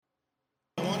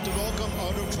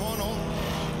out of Toronto,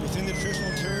 within the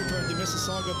traditional territory of the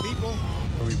Mississauga people.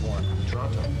 Where were you born?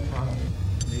 Toronto.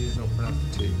 There's no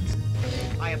pronounced T.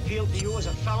 I appeal to you as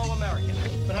a fellow American.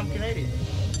 But I'm Canadian.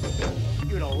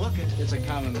 You don't look it. It's a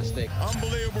common mistake.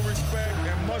 Unbelievable respect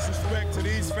and much respect to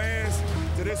these fans,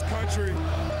 to this country.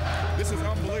 This is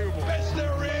unbelievable. Best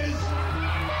there is, the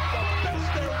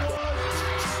best there was,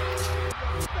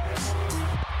 the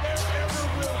best there ever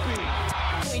will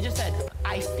be. You just said,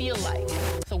 I feel like.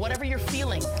 So whatever you're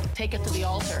feeling, take it to the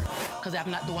altar, because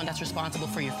I'm not the one that's responsible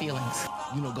for your feelings.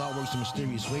 You know, God works in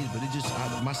mysterious ways, but it just,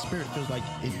 my spirit feels like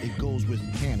it goes with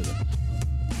Canada.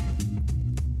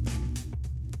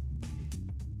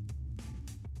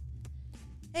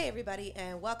 Hey everybody,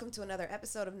 and welcome to another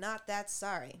episode of Not That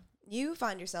Sorry. You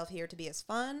find yourself here to be as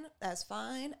fun, as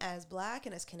fine, as black,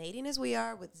 and as Canadian as we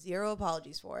are, with zero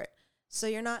apologies for it. So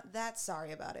you're not that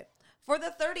sorry about it. For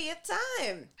the 30th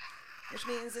time! Which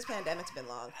means this pandemic's been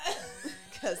long.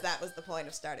 Because that was the point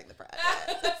of starting the project.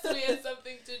 So we had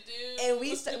something to do. And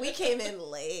we came in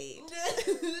late.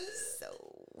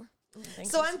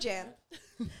 So I'm Jan,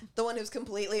 the one who's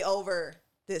completely over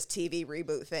this TV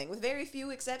reboot thing, with very few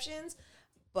exceptions.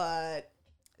 But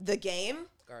the game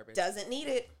doesn't need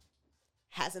it.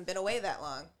 Hasn't been away that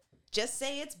long. Just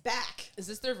say it's back. Is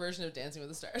this their version of Dancing with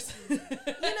the Stars? You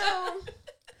know,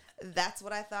 that's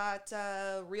what I thought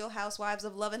Real Housewives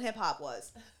of Love and Hip Hop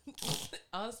was.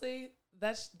 Honestly,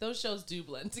 those shows do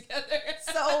blend together.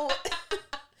 So,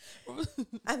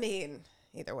 I mean,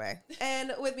 either way.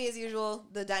 And with me as usual,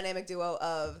 the dynamic duo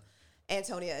of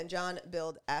Antonia and John,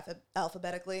 billed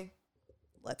alphabetically.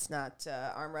 Let's not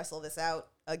arm wrestle this out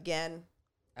again.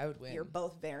 I would win. You're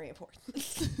both very important.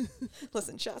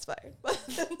 Listen, shots fired. Both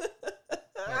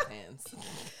hands.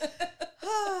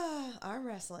 Arm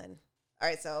wrestling. All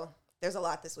right, so there's a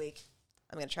lot this week.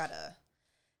 I'm going to try to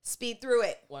speed through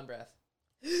it. One breath.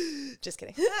 Just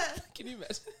kidding. Can you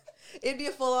imagine? It'd be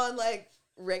a full-on, like,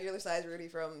 regular-sized Rudy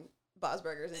from Bob's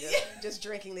Burgers and just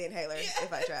drinking the inhaler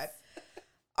if I tried.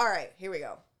 All right, here we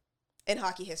go. In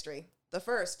hockey history, the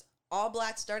first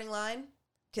all-black starting line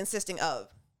consisting of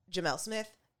Jamel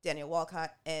Smith, Daniel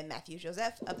Walcott, and Matthew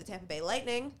Joseph of the Tampa Bay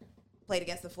Lightning played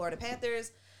against the Florida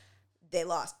Panthers. They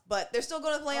lost, but they're still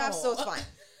going to the playoffs, so it's fine.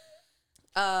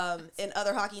 In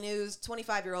other hockey news,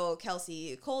 25-year-old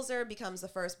Kelsey Kolzer becomes the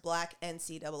first black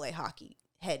NCAA hockey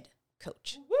head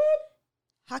coach. Whoop!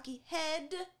 Hockey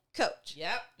head coach.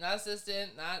 Yep, not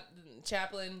assistant, not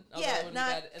chaplain. Yeah,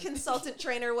 not consultant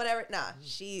trainer, whatever. Nah,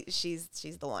 she's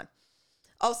the one.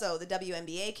 Also, the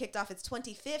WNBA kicked off its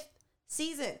 25th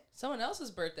season. Someone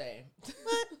else's birthday.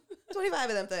 What? 25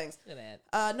 of them things. Look at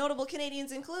that. Notable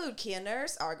Canadians include Kia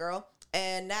Nurse, our girl,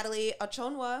 and Natalie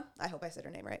Achonwa. I hope I said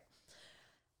her name right.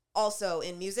 Also,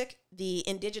 in music, the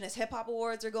Indigenous Hip Hop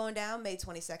Awards are going down May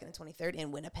 22nd and 23rd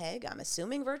in Winnipeg. I'm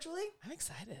assuming virtually. I'm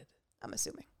excited. I'm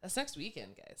assuming. That's next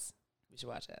weekend, guys. We should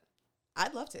watch it.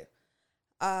 I'd love to.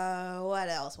 What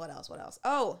else?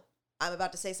 Oh, I'm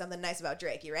about to say something nice about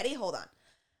Drake. You ready? Hold on.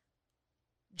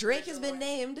 Drake has been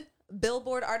named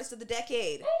Billboard Artist of the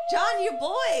Decade. John, your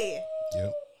boy.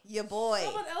 Yep. Your boy.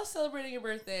 Someone else celebrating your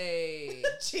birthday.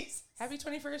 Jesus. Happy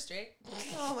 21st, Drake.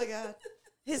 Oh, my God.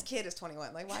 His kid is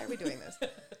 21. Like, why are we doing this?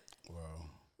 Wow.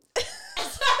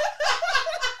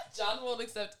 John won't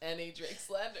accept any Drake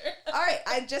slander. All right.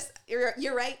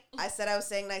 You're right. I said I was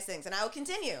saying nice things, and I will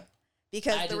continue.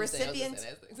 Because the recipient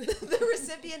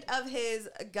of his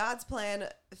God's Plan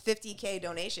 50K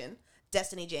donation,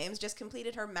 Destiny James, just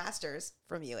completed her master's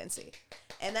from UNC.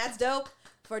 And that's dope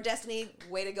for Destiny.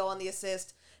 Way to go on the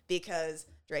assist, because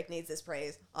Drake needs this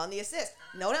praise on the assist.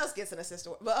 No one else gets an assist.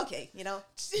 But okay, you know,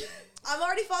 I'm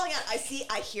already falling out.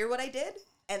 I hear what I did,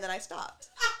 and then I stopped.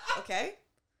 Okay?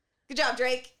 Good job,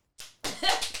 Drake.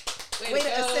 Way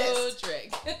to assist.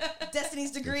 Drake.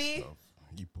 Destiny's degree.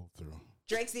 You pulled through.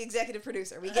 Drake's the executive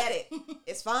producer. We get it.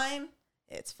 It's fine.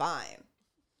 It's fine.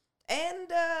 And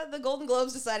the Golden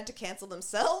Globes decided to cancel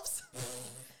themselves.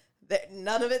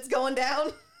 None of it's going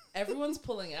down. Everyone's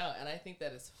pulling out, and I think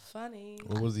that is funny.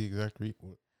 What was the exact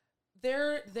reason?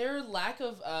 Their lack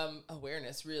of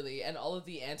awareness, really, and all of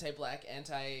the anti-black,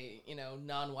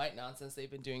 non-white nonsense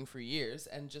they've been doing for years,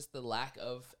 and just the lack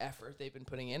of effort they've been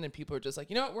putting in, and people are just like,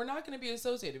 you know what, we're not going to be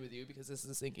associated with you because this is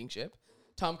a sinking ship.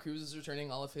 Tom Cruise is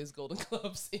returning all of his Golden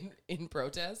Globes in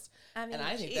protest, and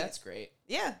I think that's great.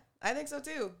 Yeah, I think so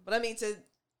too. But I mean,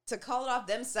 to call it off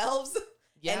themselves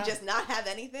and just not have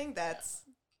anything, that's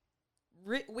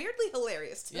weirdly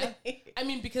hilarious to me. I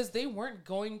mean, because they weren't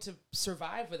going to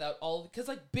survive without because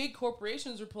like big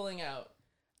corporations were pulling out.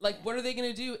 Like, what are they going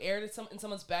to do? Air it in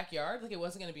someone's backyard? Like, it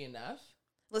wasn't going to be enough?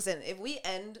 Listen, if we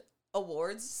end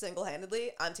awards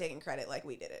single-handedly, I'm taking credit like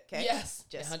we did it. Okay. Yes.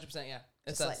 Just 100%. Yeah.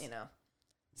 It's just letting you know.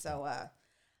 So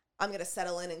I'm going to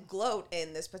settle in and gloat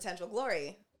in this potential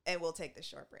glory, and we'll take this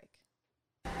short break.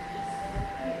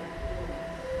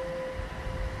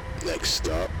 Next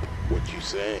stop, what you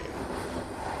saying?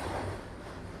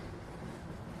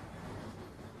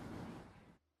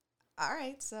 All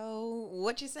right, so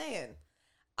what you saying?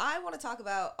 I want to talk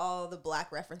about all the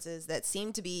Black references that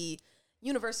seem to be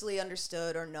universally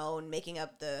understood or known, making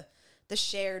up the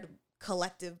shared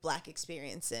collective Black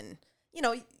experience. And you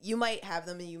know, you might have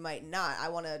them and you might not. I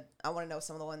want to know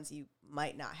some of the ones you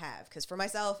might not have, because for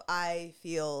myself, I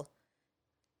feel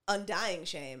undying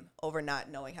shame over not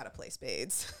knowing how to play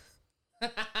spades.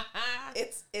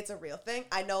 It's a real thing.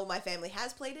 I know my family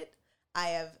has played it. I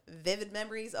have vivid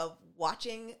memories of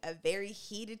watching a very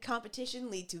heated competition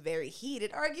lead to very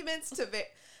heated arguments to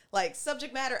like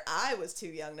subject matter I was too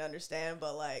young to understand,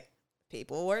 but like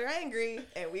people were angry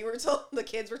and the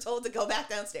kids were told to go back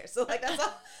downstairs. So like that's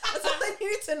all they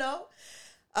needed to know.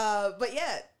 But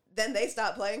yeah, then they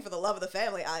stopped playing for the love of the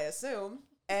family, I assume,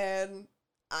 and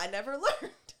I never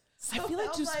learned. So I feel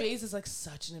like spades is like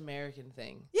such an American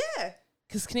thing. Yeah.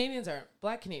 Because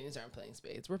Black Canadians aren't playing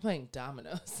spades. We're playing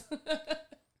dominoes.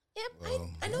 Yeah,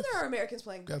 I know there are Americans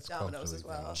playing dominoes as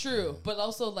well. True, but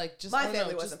also like just my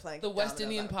family wasn't playing the West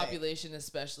dominoes, Indian population,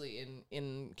 especially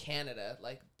in Canada,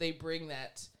 like they bring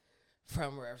that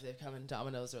from wherever they've come. And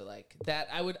dominoes are like that.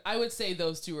 I would say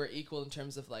those two are equal in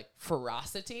terms of like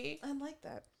ferocity. I like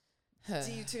that.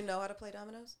 Do you two know how to play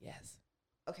dominoes? Yes.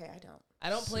 Okay, I don't. I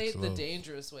don't play it the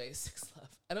dangerous way. 6-love.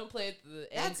 I don't play it the.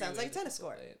 That sounds like a tennis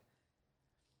court.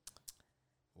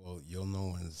 Well, you'll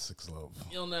know when it's 6-love.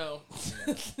 You'll know.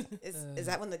 Is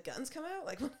that when the guns come out?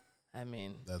 Like, I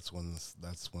mean, that's when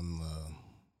the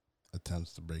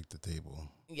attempts to break the table.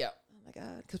 Yeah. Oh my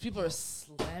god. Because people are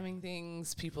slamming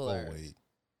things. People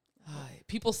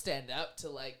people stand up to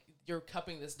like you're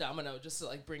cupping this domino just to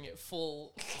like bring it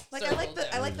full. Like I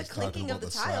like the clinking of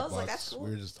the tiles. Like that's cool. We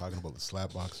were just talking about the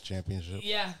Slapbox Championship.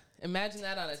 Yeah. Imagine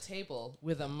that on a table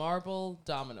with a marble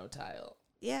domino tile.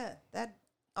 Yeah, that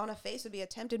on a face would be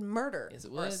attempted murder Yes, it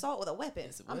or would. assault with a weapon.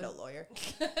 Yes, it I'm would. no lawyer.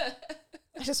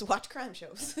 I just watch crime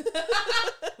shows.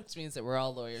 Which means that we're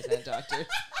all lawyers and doctors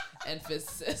and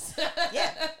physicists.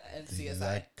 Yeah. And The CSI.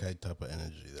 exact type of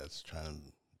energy that's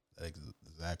trying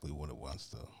exactly what it wants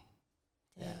to.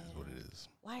 Yeah. Is what it is.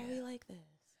 Why are we like this?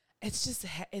 It's just,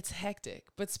 it's hectic.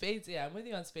 But spades, yeah, I'm with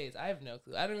you on spades. I have no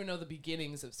clue. I don't even know the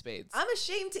beginnings of spades. I'm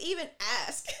ashamed to even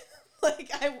ask.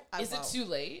 Like, I Is it too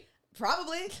late?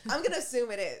 Probably. I'm going to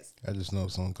assume it is. I just know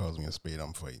if someone calls me a spade,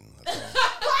 I'm fighting. That's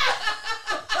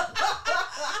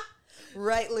all.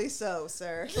 Rightly so,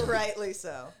 sir. Rightly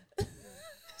so.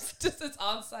 It's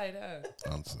on site,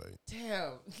 huh? On site.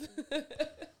 Damn.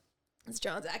 It's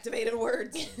John's activated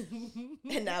words.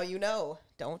 And now you know.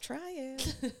 Don't try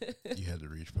it. You had to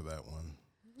reach for that one.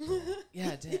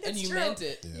 Yeah, damn. And It's you true. meant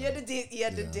it. You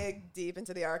had to dig deep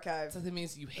into the archive. So that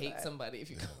means you hate somebody if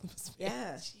you call them a spade.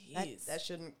 Yeah. Jeez. That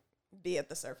shouldn't be at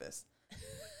the surface.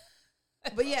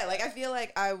 But yeah, like I feel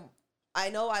like I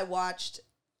know I watched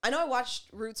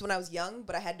Roots when I was young,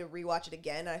 but I had to rewatch it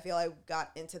again, and I feel I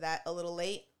got into that a little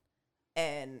late,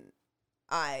 and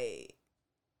I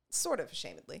sort of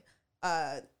ashamedly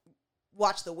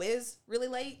watched The Wiz really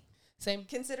late. Same.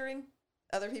 Considering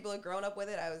other people had grown up with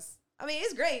it,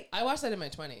 it's great. I watched that in my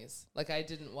 20s. Like, I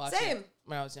didn't watch Same. it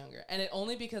when I was younger. And it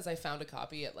only because I found a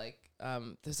copy at, like,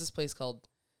 there's this place called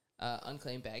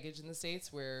Unclaimed Baggage in the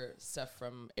States where stuff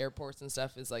from airports and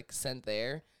stuff is, like, sent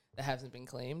there that hasn't been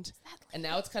claimed. And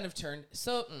now it's kind of turned,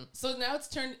 so now it's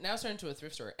turned into a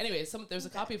thrift store. Anyway, there's a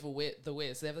copy of The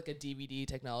Wiz. So they have, like, a DVD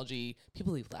technology.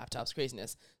 People leave laptops,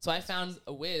 craziness. So I found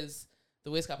The Wiz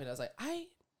copy, and I was like, I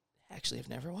actually have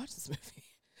never watched this movie.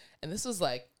 And this was,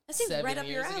 like, That seems 7 right up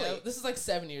your years alley. ago. This is like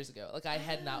 7 years ago. Like I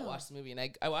had not watched the movie,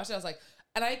 and I watched it. I was like,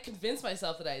 and I convinced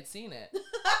myself that I had seen it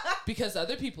because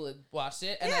other people had watched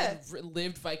it, and I had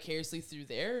lived vicariously through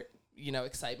their,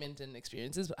 excitement and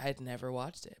experiences. But I had never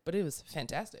watched it. But it was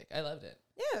fantastic. I loved it.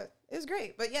 Yeah, it was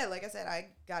great. But yeah, like I said, I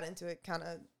got into it kind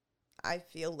of, I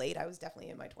feel late. I was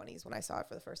definitely in my 20s when I saw it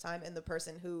for the first time, and the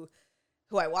person who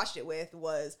I watched it with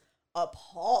was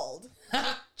appalled,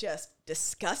 just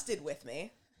disgusted with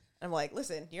me. I'm like,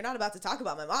 listen, you're not about to talk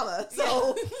about my mama,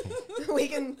 so we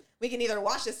can either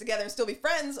watch this together and still be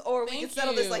friends, or we can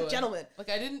settle this like gentlemen.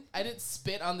 Like I didn't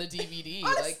spit on the DVD.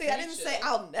 Honestly, like, I didn't say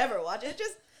I'll never watch it.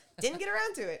 Just didn't get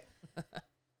around to it.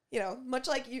 Much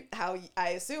like you, how I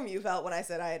assume you felt when I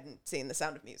said I hadn't seen The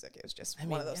Sound of Music. It was just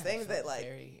one of those things that like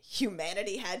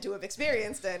humanity had to have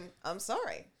experienced, and I'm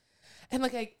sorry. And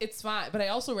like it's fine, but I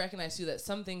also recognize too that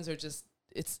some things are just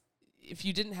if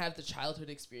you didn't have the childhood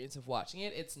experience of watching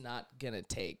it, it's not gonna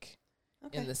take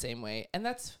in the same way, and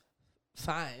that's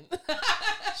fine.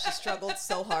 She struggled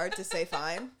so hard to say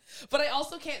fine. But I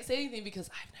also can't say anything because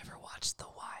I've never watched The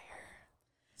Wire.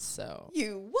 So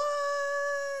You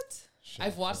what?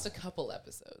 I've watched a couple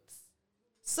episodes.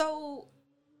 So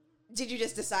did you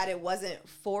just decide it wasn't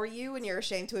for you and you're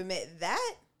ashamed to admit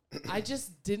that? I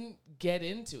just didn't get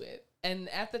into it. And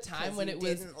at the time when you it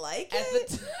was didn't like at it?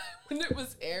 the time when it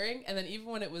was airing, and then even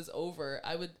when it was over,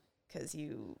 I would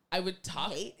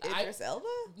talk. Hate Idris Elba?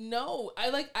 No,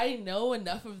 I know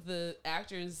enough of the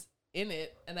actors in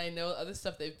it, and I know other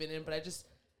stuff they've been in, but I just,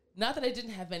 not that I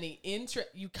didn't have any interest.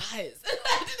 You guys,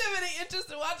 I didn't have any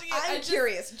interest in watching it. I'm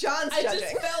curious. John's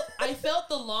judging. I felt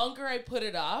the longer I put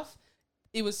it off,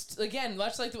 it was, again,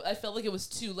 much like I felt like it was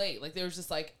too late. Like there was just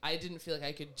like, I didn't feel like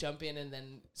I could jump in and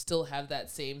then still have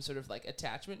that same sort of like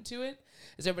attachment to it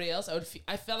as everybody else.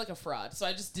 I felt like a fraud, so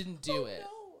I just didn't do it. No.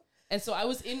 And so I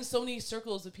was in so many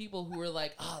circles of people who were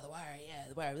like, "Oh, The Wire, yeah,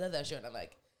 The Wire, I love that show." And I'm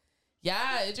like,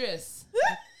 "Yeah, Idris,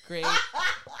 great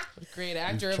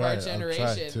actor of our generation."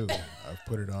 I've tried too. I've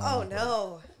put it on. Oh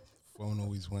no! Phone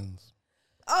always wins.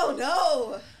 Oh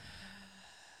no!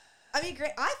 I mean,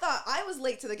 great. I thought I was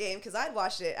late to the game because I'd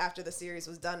watched it after the series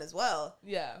was done as well.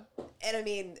 Yeah. And I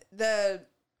mean,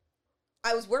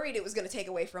 I was worried it was going to take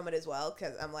away from it as well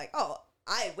because I'm like, oh,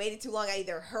 I waited too long. I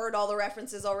either heard all the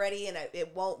references already and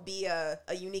it won't be a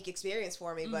unique experience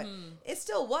for me, but it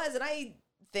still was. And I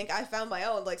think I found my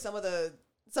own. Like some of the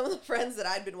friends that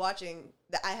I'd been watching,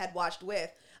 that I had watched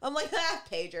with, I'm like,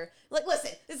 pager. Like, listen,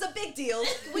 it's a big deal.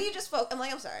 Will you just focus? I'm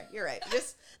like, I'm sorry, you're right.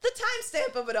 Just the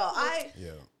timestamp of it all.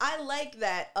 I like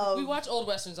that. We watch old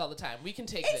westerns all the time. We can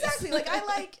take exactly. this. Like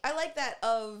I like that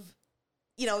of,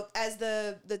 you know, as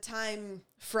the time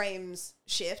frames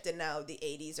shift and now the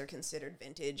 80s are considered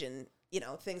vintage and, you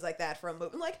know, things like that from a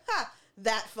movie. I'm like,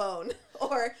 that phone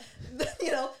or,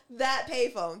 you know, that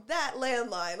payphone, that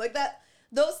landline, like that.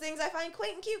 Those things I find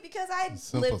quaint and cute because I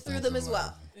lived through them as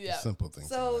well. Yeah, simple things.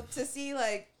 So to see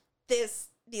like these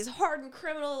hardened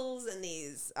criminals and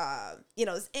these you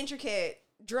know, this intricate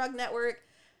drug network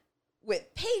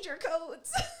with pager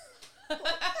codes, that's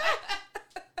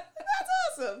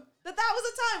awesome. That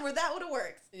was a time where that would have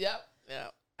worked. Yep. Yeah.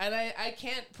 And I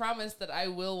can't promise that I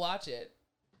will watch it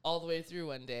all the way through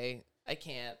one day. I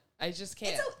can't. I just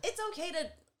can't. It's okay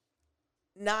to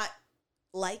not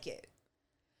like it.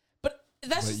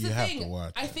 That's but just you the have thing. To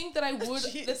watch I think that I would.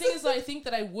 The thing is, that I think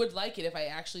that I would like it if I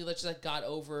actually just like got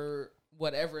over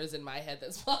whatever is in my head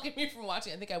that's blocking me from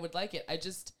watching. I think I would like it. I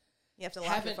just you have to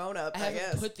lock your phone up. I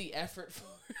haven't put the effort for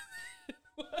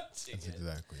watching That's it.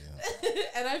 exactly. Yeah.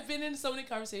 And I've been in so many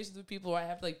conversations with people where I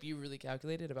have to like be really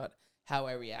calculated about how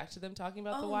I react to them talking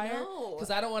about The Wire,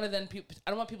 because I don't want to then I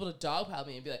don't want people to dogpile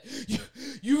me and be like,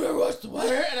 you ever watched The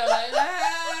Wire? And I'm like,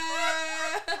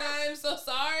 I'm so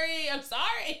sorry. I'm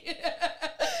sorry.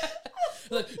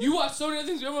 Like, you watch so many other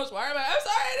things. You ever watched Wire? I'm like, I'm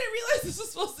sorry. I didn't realize this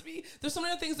was supposed to be. There's so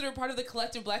many other things that are part of the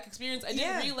collective Black experience. I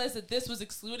didn't realize that this was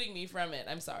excluding me from it.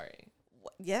 I'm sorry.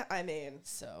 Yeah, I mean,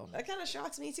 so that kind of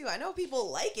shocks me too. I know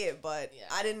people like it, but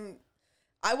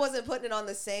I wasn't putting it on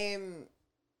the same,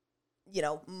 you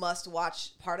know, must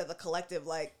watch part of the collective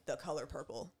like The Color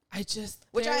Purple.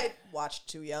 Which I watched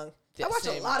too young. I watched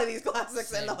a lot of these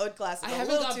classics and the hood classics. I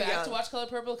haven't gone back to watch Color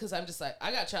Purple because I'm just like,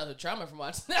 I got childhood trauma from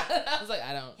watching that. I was like,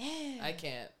 I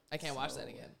can't watch that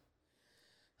again.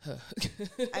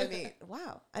 I mean,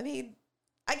 wow. I mean,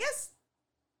 I guess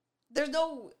I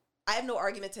have no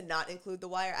argument to not include The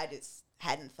Wire. I just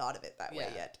hadn't thought of it that way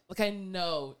yet.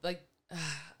 Like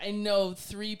I know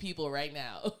 3 people right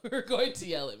now who are going to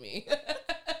yell at me.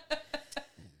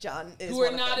 John is who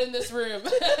are not in this room.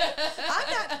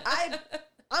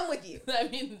 I'm with you. I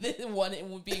mean, one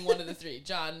being one of the 3,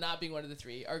 John not being one of the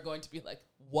 3, are going to be like,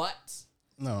 what?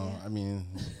 No, I mean,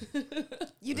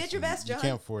 you did your best, John. You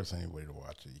can't force anybody to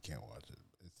watch it. You can't watch it.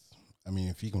 I mean,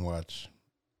 if you can watch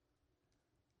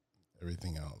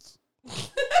everything else,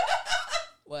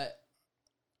 what?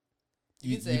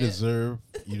 You deserve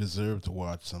to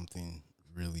watch something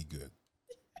really good.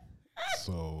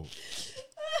 So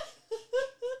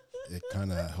it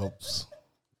kind of helps.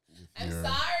 I'm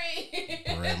sorry.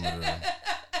 Parameter.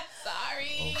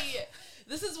 Sorry.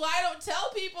 This is why I don't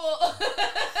tell people.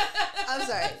 I'm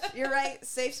sorry. You're right.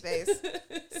 Safe space.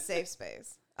 Safe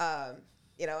space.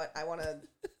 You know what? I want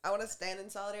to stand in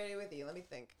solidarity with you. Let me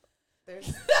think.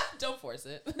 Don't force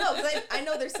it. No, because I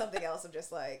know there's something else of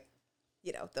just like,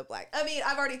 you know, the Black. I mean,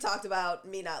 I've already talked about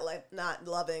me not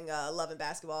loving Love and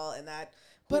Basketball and that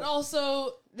But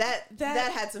also that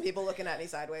had some people looking at me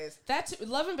sideways.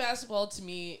 Love and Basketball to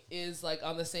me is like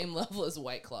on the same level as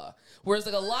White Claw. Whereas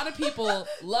like a lot of people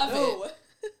love it.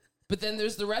 But then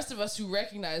there's the rest of us who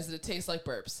recognize that it tastes like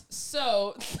burps.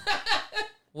 So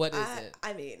what is it?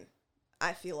 I mean,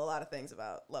 I feel a lot of things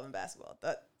about Love and Basketball.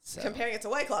 Comparing it to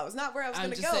White Claw was not where I was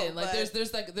going to go. I'm just saying, like,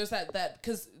 there's that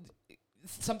because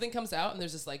something comes out and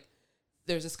there's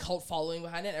this cult following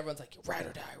behind it. And everyone's like, ride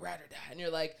or die, and you're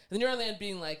like, and then you're on the end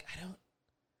being like,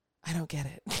 I don't get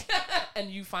it, and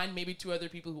you find maybe 2 other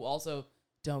people who also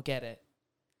don't get it.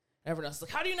 Everyone else is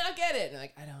like, how do you not get it? And you're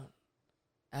like,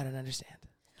 I don't understand.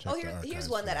 Here's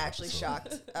one that actually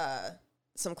shocked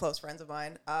some close friends of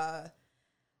mine. I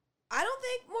don't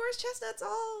think Morris Chestnut's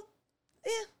all.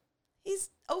 Yeah, he's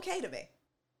okay to me.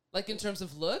 Like in terms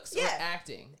of looks or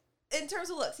acting? In terms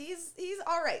of looks, he's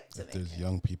all right to me. If there's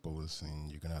young people listening,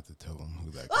 you're gonna have to tell them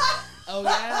who that guy is. Oh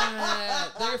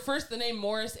yeah, the name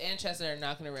Morris and Chestnut are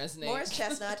not gonna resonate. Morris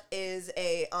Chestnut is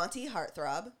a auntie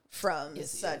heartthrob from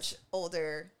such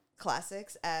older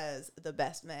classics as The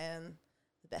Best Man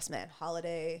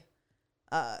Holiday,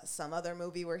 some other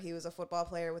movie where he was a football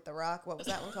player with The Rock. What was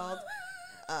that one called?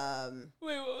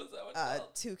 Wait, what was that one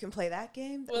called? Two Can Play That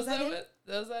Game. Was that it?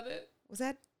 Was that it? Was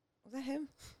that him?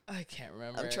 I can't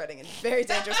remember. I'm treading in very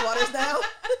dangerous waters now.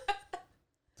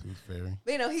 Tooth Fairy.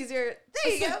 But, he's your.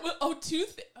 There you go. Oh,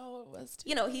 Tooth. Oh, it was.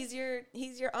 He's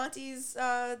your auntie's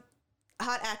hot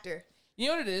actor. You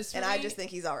know what it is, and I just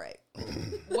think he's all right.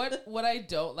 What I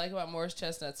don't like about Morris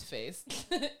Chestnut's face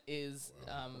is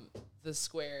the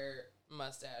square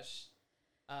mustache,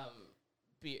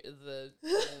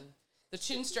 the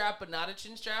chin strap, but not a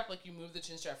chin strap. Like you move the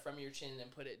chin strap from your chin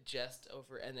and put it just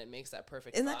over, and it makes that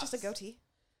perfect. Isn't that just a goatee?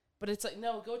 But it's like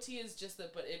no, goatee is just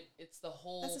it's the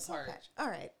whole That's a part. Patch. All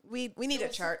right, we need a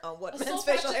chart on what men's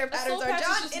facial hair patterns are.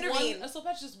 John, intervene. A soul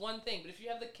patch is one thing, but if you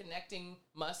have the connecting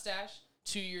mustache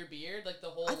to your beard, like the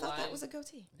whole I thought line. that was a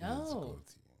goatee. No,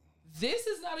 this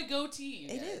is not a goatee.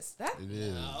 It is. It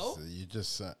is. No.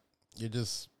 You're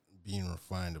just being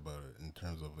refined about it in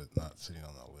terms of it not sitting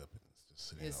on the lip. It's just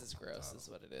sitting. This is gross. Is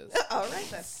what it is. All right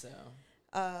then. So,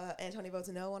 Anthony votes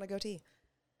no on a goatee.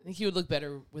 I think he would look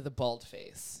better with a bald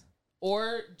face,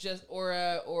 or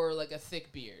like a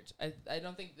thick beard. I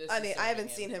don't think this. I mean, I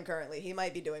haven't seen him currently. He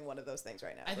might be doing one of those things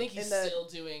right now. I think he's still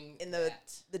doing in the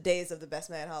days of the Best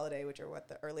Man Holiday, which are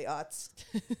the early aughts.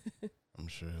 I'm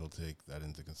sure he'll take that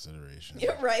into consideration.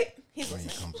 You're right. When he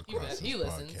comes across this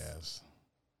podcast.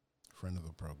 Friend of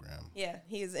the program. Yeah,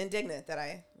 he's indignant that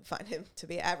I find him to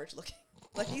be average looking.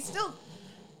 Like he's still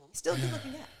good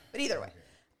looking guy. But either way,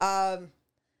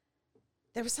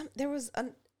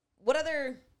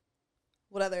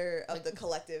 what other of the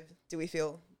collective do we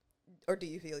feel, or do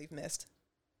you feel you've missed?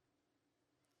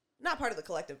 Not part of the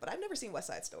collective, but I've never seen West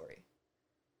Side Story.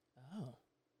 Oh,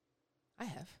 I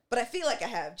have. But I feel like I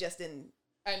have just in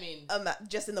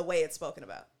the way it's spoken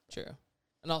about. True,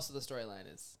 and also the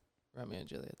storyline is Romeo and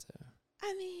Juliet too.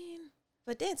 I mean,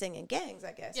 but dancing in gangs,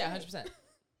 I guess. Yeah, 100%.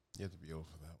 You have to be old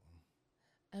for that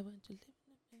one. I want to live.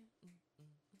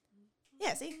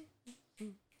 Yeah, see.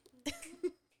 You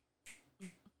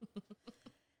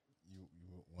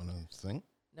want to sing?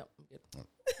 No, I'm good. Oh.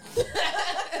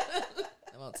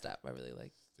 I won't stop. I really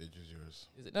like. Stage is yours.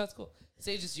 Is it? No, it's cool.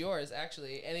 Stage is yours.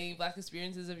 Actually, any Black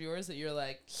experiences of yours that you're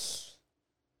like,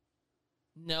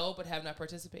 no, but have not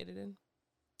participated in?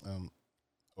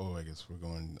 I guess we're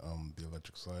going the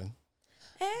electric slide.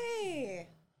 Hey,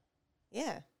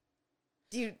 yeah.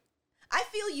 I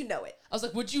feel you know it. I was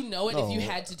like, would you know it if you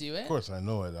had to do it? Of course, I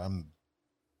know it. I'm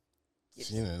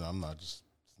seeing it. I'm not just.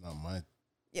 It's not my.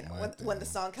 When the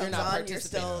song comes on, you're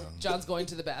still. John's going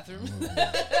to the bathroom.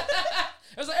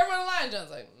 I was like, everyone in line. John's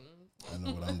like, I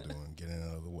know what I'm doing. Getting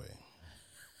out of the way.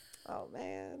 Oh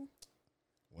man.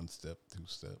 1 step, 2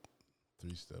 step,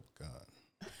 3 step, gone.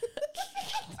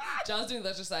 John's doing the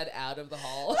electric slide out of the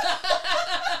hall.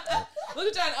 Look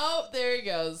at John. Oh, there he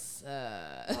goes.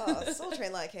 Soul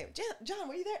Train line came. John,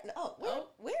 were you there? No.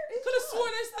 Where is could have sworn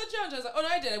I saw John. I was like, oh, no,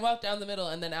 I did. I walked down the middle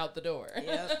and then out the door.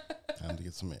 Yep. Time to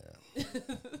get some air.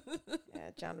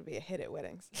 Yeah, John would be a hit at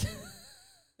weddings.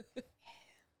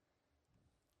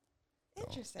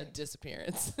 Interesting. A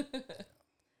disappearance. But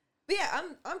yeah,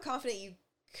 I'm confident you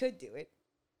could do it.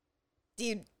 Do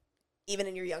you, even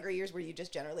in your younger years, were you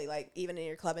just generally like, even in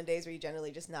your clubbing days, were you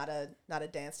generally just not a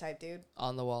dance type dude?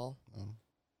 On the wall.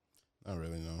 Not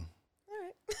really, no. All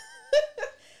right.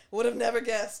 Would have never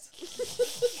guessed.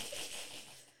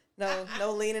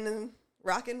 No leaning and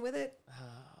rocking with it.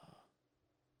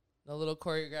 No little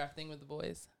choreographed thing with the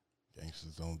boys.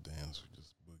 Gangsters don't dance, we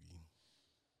just boogie.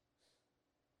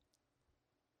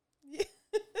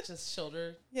 Just Just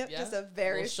shoulder. Yep, yeah? just a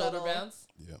very Little shoulder subtle bounce.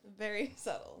 Yeah. Very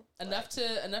subtle. Enough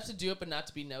to do it, but not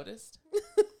to be noticed.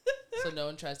 So no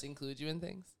one tries to include you in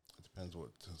things. It depends what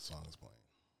the song is playing.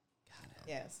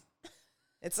 Yes.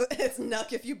 It's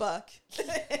knuck if you buck.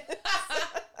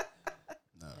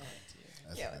 No,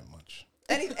 that's Yeah. a bit much.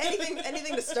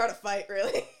 Anything to start a fight,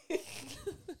 really.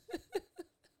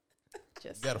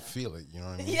 Just You gotta feel it, you know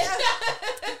what I mean? yeah.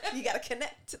 You gotta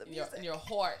connect to the music. In your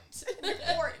heart. In your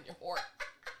heart. In your heart.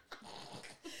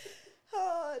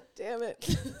 Oh, damn it.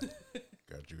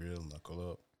 Got you real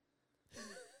knuckle up.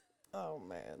 Oh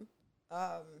man.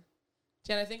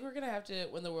 Jen, I think we're gonna have to,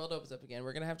 when the world opens up again,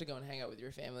 we're gonna have to go and hang out with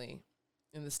your family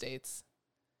in the States.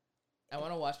 I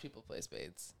want to watch people play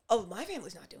spades. Oh, my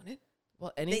family's not doing it.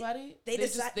 Well, anybody? They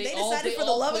decided they for the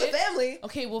all love of the quit? family.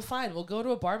 Okay, well, fine. We'll go to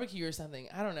a barbecue or something.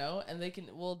 I don't know, and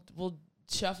we'll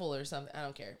shuffle or something. I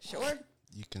don't care. Sure.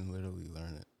 You can literally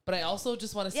learn it. But I also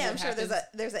just want to see. Yeah, what I'm sure happens.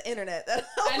 there's an internet. That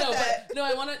I know, but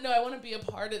I want to be a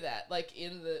part of that. Like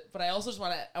but I also just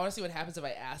want to see what happens if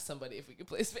I ask somebody if we could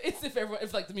play spades.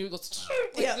 If like the music goes,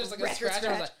 like, Yeah, there's like a record scratch. I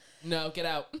was scratch. like, no, get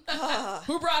out. Ah.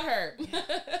 Who brought her?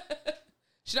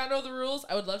 Should not know the rules.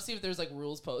 I would love to see if there's like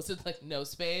rules posted, like no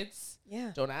spades.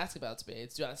 Yeah. Don't ask about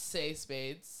spades. Do not say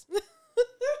spades.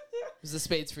 There's a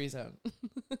spades free zone.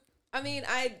 I mean,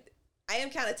 I am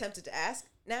kind of tempted to ask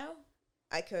now.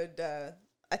 I could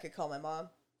call my mom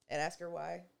and ask her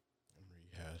why. And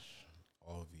rehash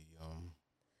all the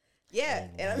Yeah,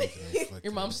 old and I ones mean, and reflect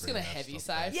Your it mom's and just bring gonna that heavy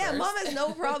stuff sigh. back. yeah, first. mom has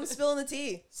no problem spilling the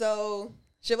tea. So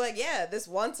she'll be like, yeah, this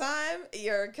one time,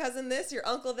 your cousin this, your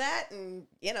uncle that, and,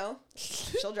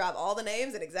 she'll drop all the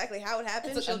names and exactly how it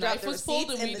happened. It's She'll like a drop knife the was pulled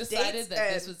receipts and we the decided dates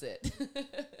that this and, was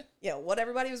it. what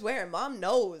everybody was wearing. Mom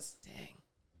knows. Dang.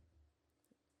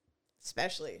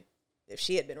 Especially if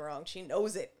she had been wrong. She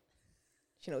knows it.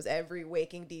 She knows every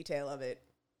waking detail of it.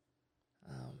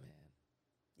 Oh man.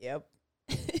 Yep.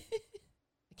 I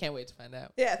can't wait to find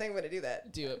out. Yeah, I think I'm going to do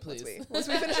that. Do it, please. Once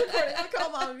we finish recording, I'm going to call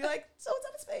mom and be like, so what's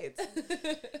up with spades?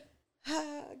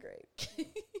 Great.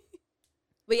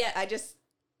 But yeah,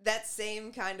 that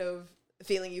same kind of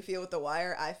feeling you feel with The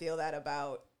Wire, I feel that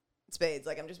about spades.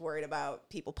 Like, I'm just worried about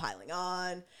people piling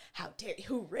on. How dare you?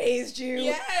 Who raised you?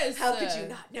 Yes. How could you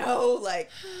not know?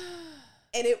 Like,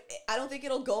 and I don't think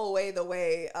it'll go away the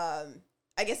way, I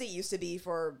guess it used to be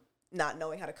for not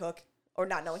knowing how to cook or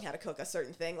not knowing how to cook a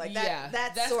certain thing. Like that, Yeah,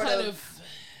 that's sort of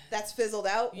that's fizzled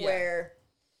out where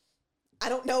I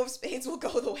don't know if spades will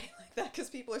go the way like that because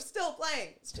people are still playing.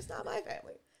 It's just not my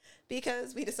family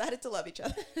because we decided to love each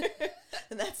other.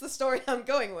 And that's the story I'm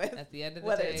going with. At the end of the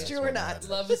whether day, it's That's true or what not. matters.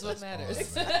 love is what That's all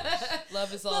matters. that matters.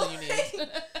 Love is all you need.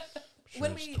 Sure,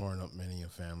 When it's we- torn up many a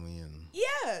family and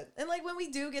Yeah, and like when we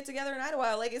do get together in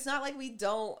Idlewild, like it's not like we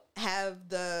don't have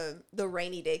the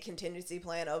rainy day contingency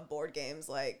plan of board games.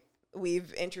 Like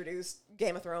we've introduced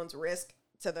Game of Thrones Risk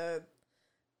to the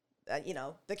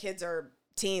kids are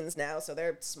teens now, so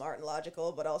they're smart and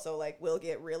logical, but also like we'll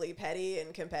get really petty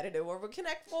and competitive over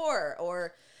Connect Four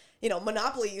or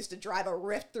Monopoly used to drive a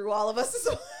rift through all of us as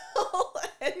well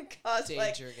and cause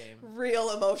Danger game.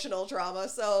 real emotional trauma.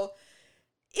 So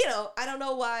I don't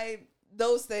know why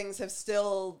those things have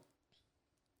still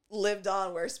lived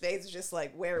on where spades is just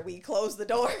like where we closed the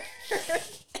door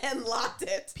and locked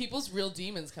it. People's real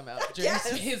demons come out during Yes.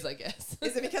 spades, I guess.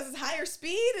 Is it because it's higher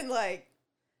speed and like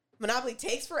Monopoly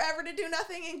takes forever to do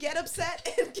nothing and get upset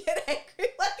and get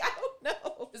angry? Like, I don't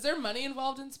know. Is there money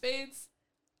involved in spades?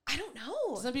 I don't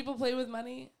know. Some people play with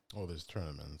money. there's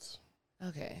tournaments.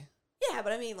 Okay. Yeah,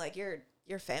 but I mean like your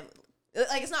family.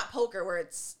 Like it's not poker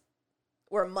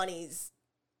where money's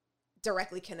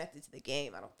directly connected to the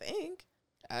game, I don't think.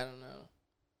 I don't know.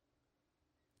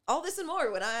 All this and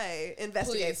more when I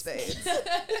investigate Please. spades.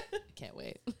 Can't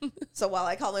wait. So while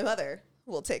I call my mother,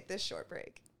 we'll take this short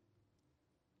break.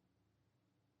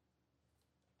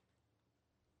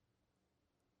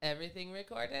 Everything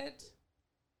recorded?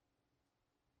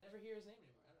 Never hear his name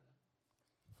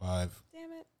anymore. I don't know. 5,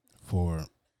 Damn it. 4,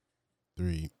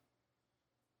 3.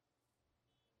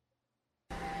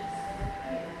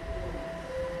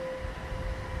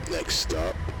 Next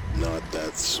stop, Not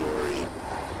That Sorry.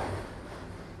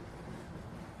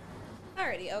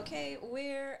 Alrighty, okay,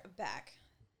 we're back.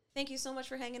 Thank you so much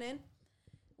for hanging in.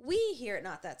 We here at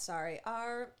Not That Sorry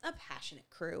are a passionate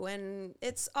crew, and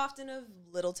it's often of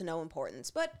little to no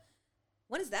importance, but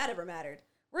when has that ever mattered?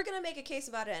 We're going to make a case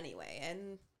about it anyway,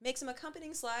 and make some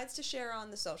accompanying slides to share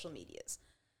on the social medias,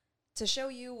 to show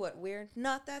you what we're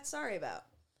not that sorry about.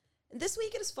 And this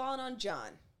week it has fallen on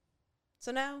John.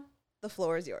 So now, the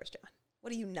floor is yours, John.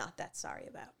 What are you not that sorry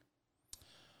about?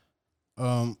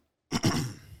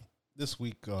 This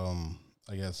week,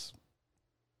 I guess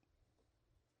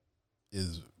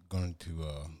is going to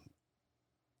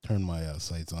turn my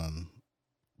sights on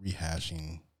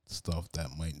rehashing stuff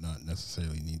that might not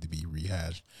necessarily need to be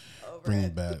rehashed. Bringing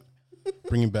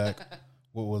back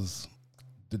what was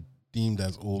deemed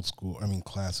as old school,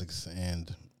 classics,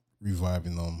 and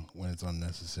reviving them when it's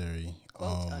unnecessary.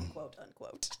 Quote, unquote,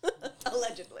 unquote.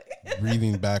 Allegedly.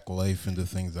 Breathing back life into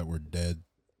things that were dead.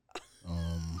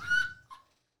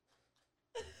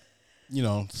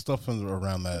 Stuff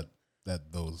around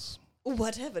those.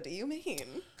 Whatever do you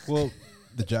mean? Well,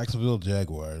 the Jacksonville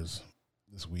Jaguars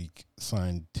this week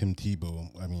signed Tim Tebow.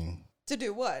 To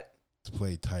do what? To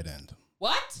play tight end.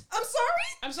 What?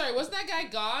 I'm sorry. Wasn't that guy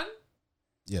gone?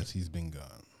 Yes, he's been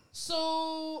gone.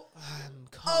 So I'm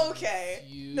confused. Okay.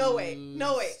 No wait.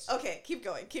 Okay, keep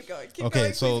going.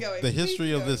 Okay, so the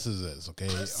history of this is this. Okay,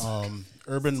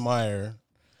 Urban Meyer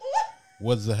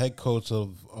was the head coach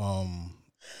of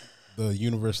the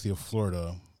University of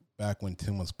Florida back when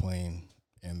Tim was playing,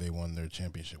 and they won their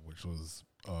championship, which was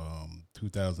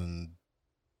 2009ish,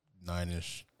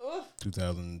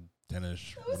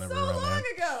 2010ish, whatever. So long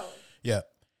ago. Yeah,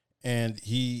 and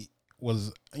he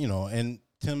was, and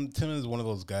Tim is one of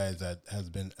those guys that has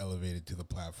been elevated to the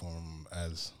platform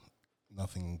as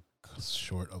nothing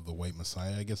short of the white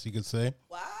messiah, I guess you could say.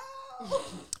 Wow.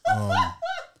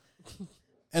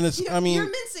 And it's, you're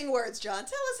mincing words, John. Tell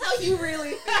us how you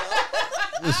really feel.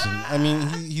 Listen,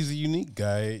 he's a unique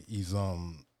guy. He's,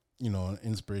 an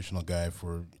inspirational guy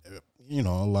for, a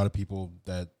lot of people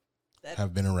that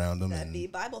have been around him. That'd be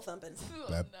Bible thumping.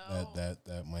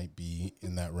 That might be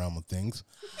in that realm of things.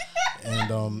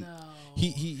 And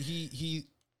he's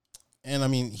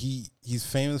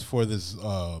famous for this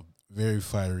very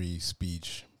fiery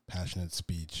speech, passionate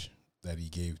speech that he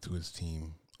gave to his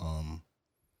team.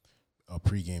 A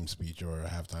pregame speech or a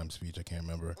halftime speech, I can't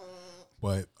remember.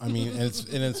 But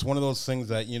it's one of those things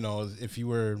that, if you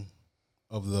were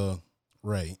of the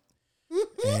right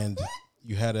and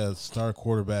you had a star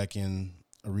quarterback in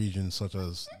a region such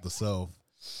as the South,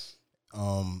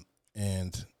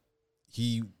 and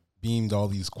he beamed all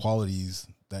these qualities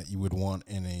that you would want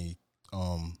in a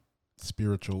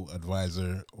spiritual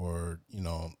advisor or,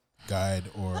 guide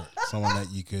or someone that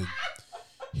you could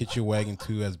hit your wagon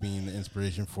to as being the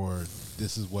inspiration for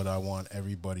this is what I want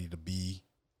everybody to be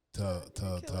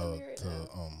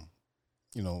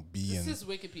be this and is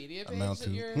Wikipedia page amount that,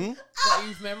 to that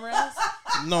you've memorized?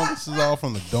 No, this is all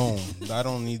from the dome. I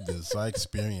don't need this. I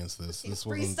experienced this. This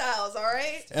wasn't freestyles, all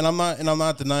right? And I'm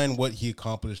not denying what he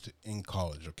accomplished in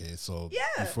college, okay? So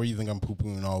before you think I'm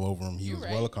poo-pooing all over him, he was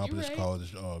well accomplished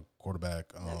college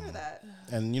quarterback. Remember that.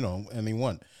 And he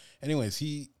won. Anyways,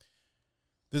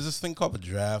 there's this thing called the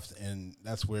draft, and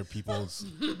that's where people's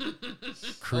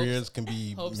careers can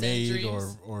be made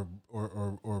or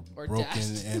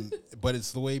broken. But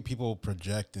it's the way people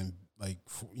project and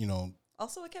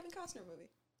Also a Kevin Costner movie.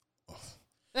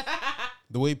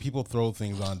 The way people throw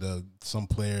things onto some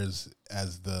players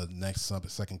as the next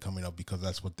second coming up because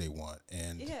that's what they want.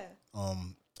 And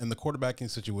in the quarterbacking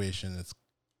situation,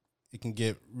 it can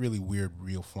get really weird,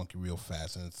 real funky, real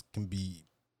fast, and it can be,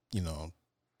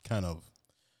 kind of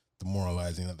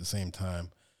demoralizing at the same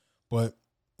time. But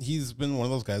he's been one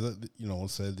of those guys that,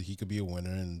 said that he could be a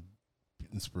winner and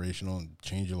inspirational and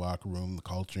change your locker room, the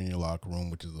culture in your locker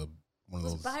room, which is one of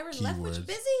those Byron key Leftwich words.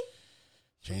 busy?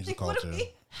 Change the culture.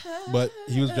 But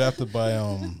he was drafted by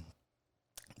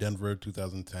Denver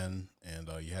 2010, and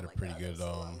he had a pretty good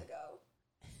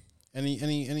and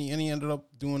he ended up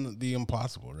doing the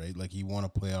impossible, right? Like he won a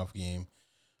playoff game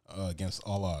against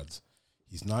all odds.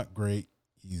 He's not great.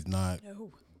 He's not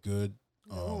good.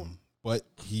 But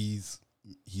he's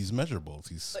measurable.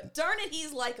 But darn it,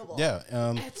 he's likable. Yeah.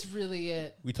 That's really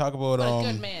it. We talk about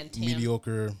a good man, Tim.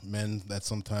 Mediocre men that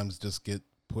sometimes just get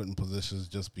put in positions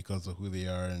just because of who they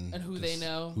are and who they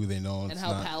know. And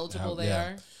how palatable they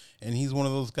are. And he's one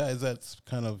of those guys that's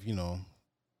kind of,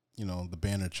 the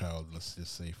banner child, let's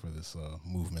just say, for this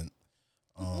movement.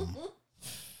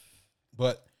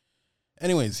 But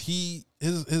anyways,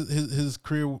 his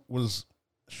career was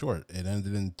short. It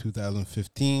ended in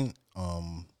 2015.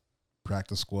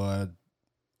 Practice squad,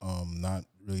 not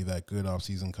really that good off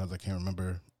season because I can't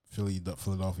remember.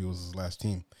 Philadelphia was his last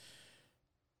team.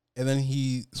 And then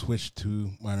he switched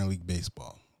to minor league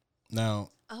baseball. Now,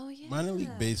 minor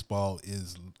league baseball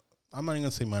is, I'm not even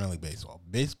going to say minor league baseball.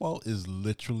 Baseball is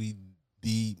literally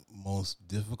the most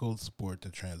difficult sport to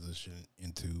transition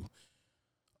into,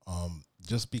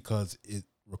 just because it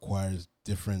requires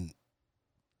different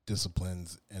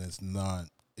disciplines and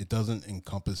it doesn't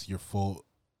encompass your full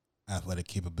athletic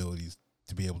capabilities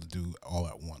to be able to do all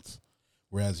at once.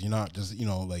 Whereas you're not just,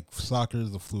 like soccer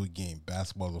is a fluid game,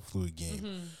 basketball is a fluid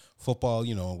game, football,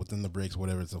 within the breaks,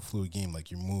 whatever, it's a fluid game.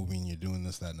 Like you're moving, you're doing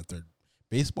this, that, and the third.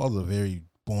 Baseball's a very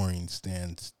boring,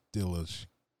 stand stillish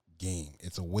game.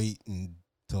 It's a wait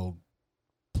until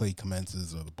play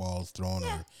commences or the ball's thrown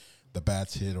or the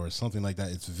bat's hit or something like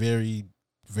that. It's very,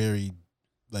 very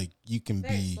like you can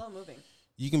Very be slow moving.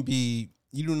 You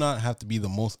do not have to be the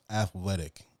most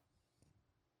athletic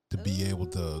to be able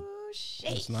to.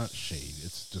 Shade. It's not shade.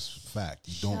 It's just fact.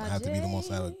 You don't have to be the most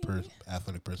athletic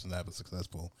person to have a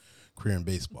successful career in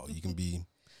baseball. You can be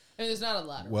I mean, there's not a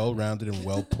lot. well-rounded and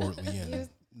well-portly and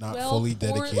not Well fully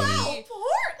portly. dedicated. Well,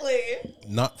 portly.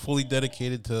 Not fully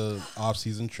dedicated to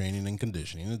off-season training and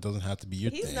conditioning. It doesn't have to be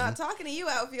your He's thing. not talking to you,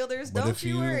 outfielders. But Don't if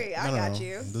you worry. I don't got know,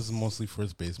 you. This is mostly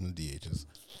first baseman DHs.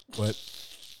 But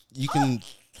you can,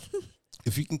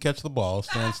 if you can catch the ball,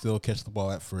 stand still, catch the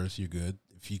ball at first, you're good.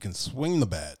 If you can swing the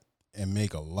bat and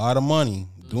make a lot of money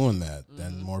doing that,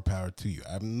 then more power to you.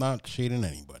 I'm not shading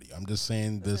anybody. I'm just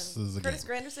saying this is a Curtis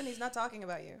game. Granderson, he's not talking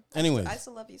about you. Anyways. I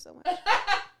still love you so much.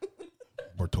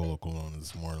 Bartolo Colon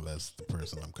is more or less the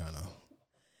person I'm kind of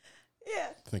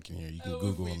thinking here. You can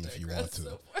Google him if you want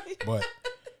to. But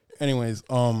anyways,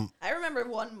 I remember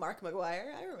one Mark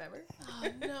McGuire. I remember. Oh,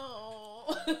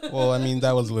 no. well, I mean,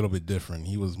 that was a little bit different.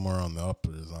 He was more on the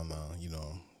uppers, on the,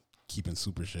 keeping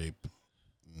super shape,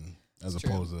 as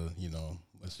opposed to,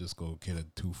 let's just go get a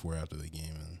 2-4 after the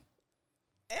game and,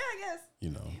 Yeah, I guess.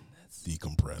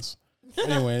 decompress.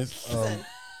 Anyways,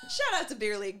 Shout out to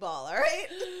Beer League Ball, all right?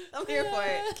 I'm here for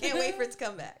it. Can't wait for it to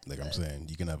come back. like I'm saying,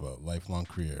 you can have a lifelong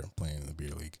career playing in the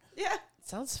beer league. Yeah.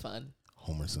 Sounds fun.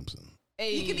 Homer Simpson.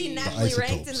 Hey. You could be nationally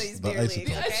ranked in these beer leagues,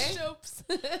 okay? Isotopes.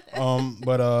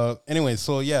 But anyways,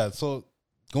 so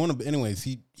going to anyways,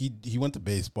 he went to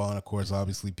baseball, and of course,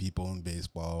 obviously, people in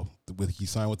baseball he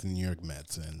signed with the New York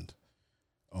Mets, and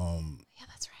Yeah,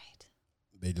 that's right.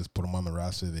 they just put him on the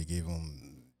roster. They gave him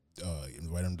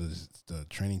invite him to the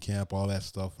training camp, all that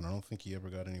stuff, and I don't think he ever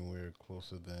got anywhere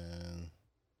closer than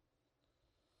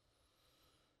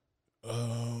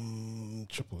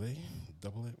Triple A,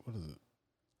 Double A. What is it?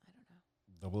 I don't know.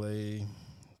 Double A,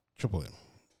 Triple A.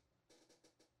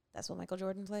 That's what Michael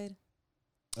Jordan played?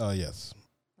 Yes.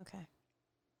 Okay.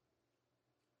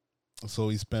 So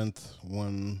he spent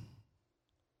 1,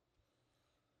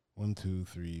 2,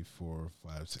 3, 4,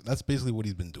 5, 6. That's basically what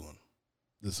he's been doing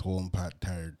this whole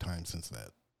entire time since that.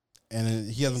 And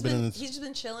he hasn't been in this. He's just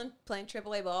been chilling, playing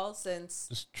AAA ball since.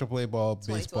 Just AAA ball,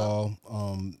 baseball.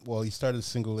 Well, he started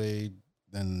single A,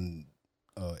 then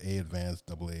A advanced,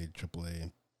 double A, triple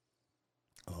A.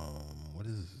 What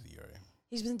is his ERA?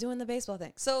 He's been doing the baseball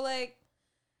thing. So, like.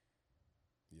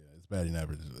 Yeah, it's batting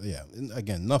average. Yeah, and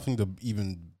again, nothing to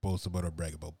even boast about or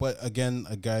brag about. But again,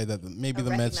 a guy that maybe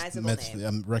the Mets,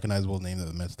 recognizable name that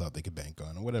the Mets thought they could bank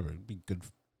on or whatever. It'd be good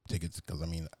tickets because, I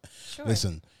mean,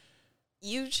 listen.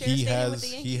 You share a stadium with the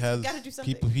Yankees. He has. You gotta do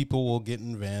something. People will get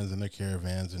in vans and their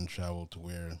caravans and travel to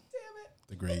where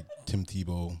the great Tim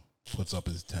Tebow puts up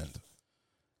his tent.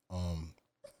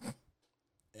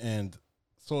 And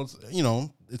so it's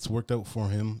it's worked out for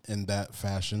him in that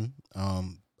fashion.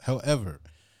 However,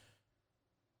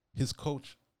 his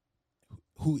coach,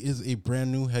 who is a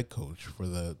brand new head coach for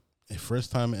a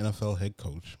first time NFL head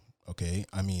coach. Okay,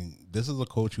 I mean, this is a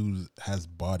coach who has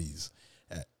bodies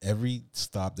at every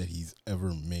stop that he's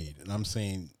ever made. And I'm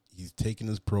saying he's taken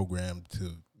his program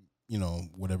to,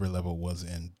 whatever level it was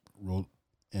and wrote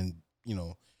and,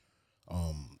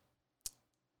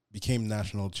 became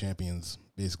national champions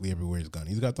basically everywhere he's gone.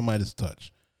 He's got the Midas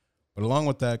touch. But along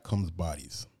with that comes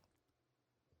bodies,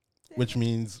 which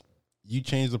means you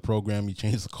change the program, you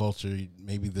change the culture.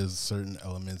 Maybe there's certain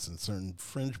elements and certain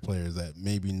fringe players that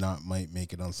maybe might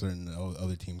make it on certain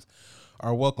other teams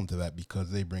are welcome to that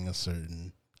because they bring a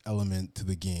certain element to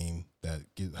the game that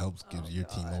helps give your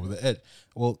team over the edge.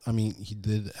 Well, I mean, he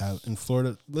did have in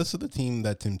Florida. Listen to the team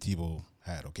that Tim Tebow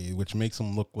had, okay, which makes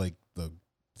him look like the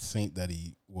saint that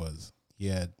he was. He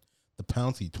had the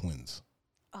Pouncey twins.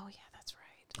 Oh yeah, that's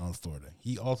right. On Florida,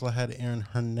 he also had Aaron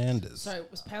Hernandez. Sorry,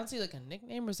 was Pouncey like a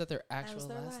nickname or was that their actual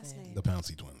last name? The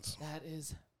Pouncey twins. That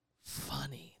is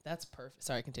funny. That's perfect.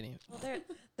 Sorry, continue. Well,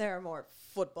 there are more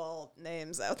football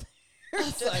names out there. I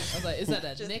was like, is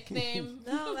that a nickname?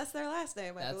 No, that's their last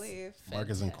name, I believe.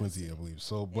 Marcus and Quincy, I believe.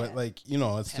 So, but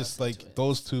it's just like twins.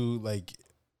 Those two, like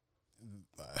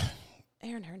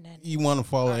Aaron Hernandez. You want to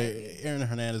follow Aaron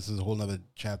Hernandez is a whole nother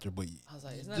chapter, but I was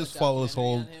like, just follow his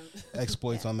whole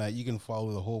exploits on that. You can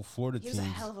follow the whole Florida team. He was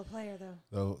a hell of a player,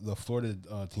 though. The Florida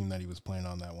team that he was playing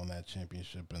on that won that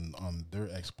championship, and on their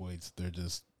exploits, they're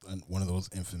just one of those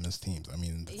infamous teams. I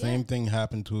mean, the same thing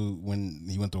happened to when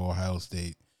he went to Ohio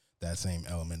State. That same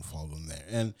element followed him there.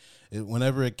 And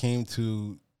whenever it came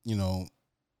to,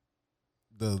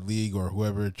 the league or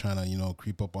whoever trying to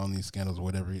creep up on these scandals or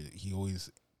whatever, he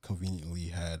always conveniently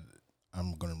had,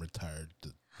 I'm gonna retire to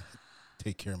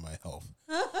take care of my health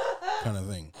kind of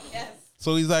thing. Yes.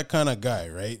 So he's that kind of guy,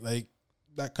 right? Like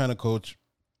that kind of coach.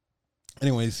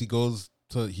 Anyways, he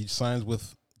signs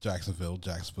with Jacksonville.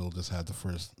 Jacksonville just had the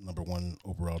first number 1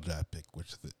 overall draft pick,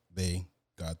 which they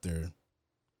got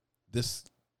this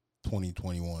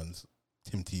 2021's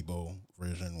Tim Tebow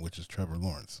version, which is Trevor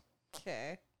Lawrence.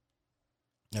 Okay.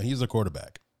 Now he's a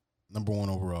quarterback, number 1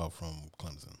 overall from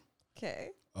Clemson.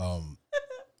 Okay.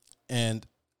 And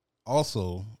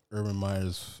also Urban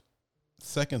Meyer's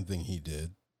second thing he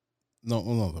did,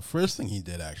 the first thing he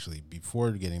did actually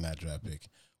before getting that draft pick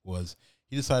was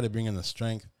he decided to bring in a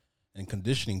strength and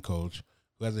conditioning coach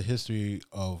who has a history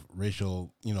of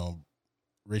racial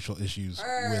issues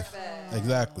with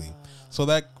exactly. So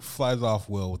that flies off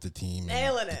well with the team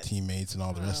and the teammates and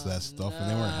all the rest of that stuff, and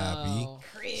they weren't happy.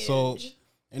 Cringe. So,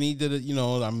 and he did it.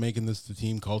 I'm making this the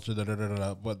team culture.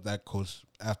 But that coach,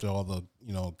 after all the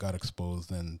got exposed,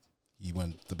 then he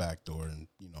went the back door, and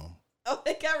Oh,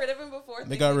 they got rid of him before.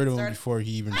 They got rid of him before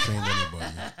he even trained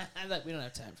anybody. I'm like, we don't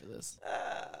have time for this.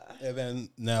 And then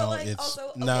now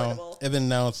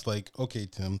it's like, okay,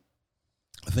 Tim,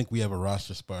 I think we have a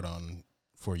roster spot on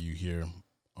for you here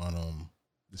on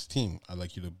this team. I'd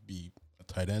like you to be a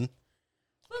tight end,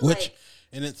 which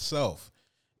in itself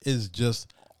is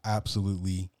just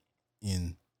absolutely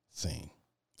insane.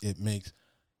 It makes.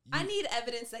 I need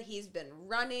evidence that he's been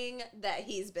running, that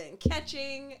he's been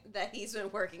catching, that he's been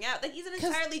working out, that he's an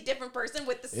entirely different person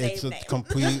with the same name.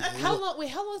 Complete. How long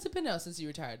has it been now since you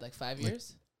retired? Like 5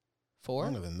 years? 4?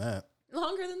 Longer than that.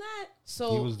 Longer than that.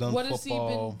 So he was done what football.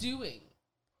 has he been doing?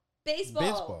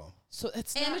 Baseball. So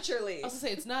it's amateur not, league. I was gonna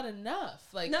say it's not enough.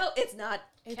 Like no, it's not.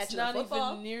 It's catching not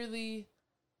football. even nearly.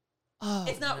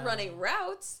 It's not running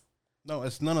routes. No,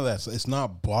 it's none of that. So it's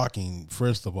not blocking.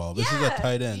 First of all, this is a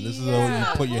tight end. This is where you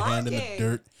put your hand in the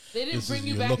dirt. They didn't bring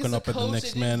you you're back looking as a up at the coach.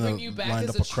 next They man didn't bring you back lined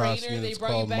as up a across trainer. you. They It's brought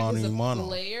you called back as a mano-a-mano.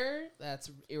 player. That's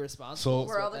irresponsible. So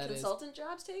were all the consultant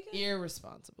jobs taken?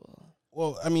 Irresponsible.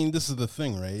 Well, I mean, this is the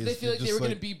thing, right? They feel like they were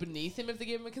going to be beneath him if they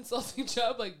gave him a consulting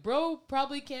job. Like, bro,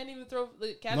 probably can't even throw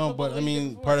catch. No, but I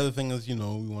mean, part of the thing is, we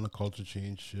want a culture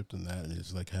change, shift, and that. And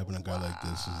it's like having a guy like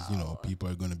this is, people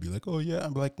are going to be like, oh yeah.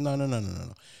 I'm like,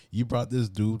 no. You brought this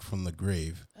dude from the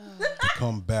grave to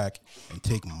come back and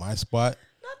take my spot.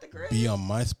 Not the grave. Be on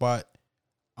my spot.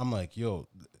 I'm like, yo.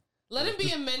 Let him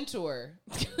be a mentor.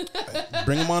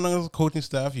 Bring him on as a coaching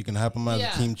staff. You can have him as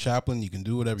a team chaplain. You can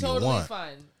do whatever you want. Totally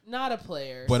fine. Not a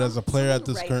player. But as a player at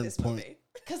this current point.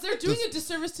 Because they're doing a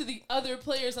disservice to the other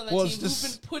players on that team who've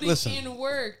been putting in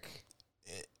work.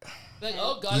 Like,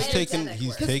 oh God, he's taking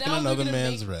another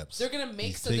man's reps. They're gonna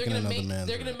make they're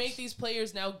gonna make these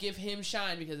players now give him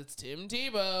shine because it's Tim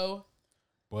Tebow.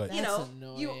 But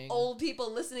annoying. You old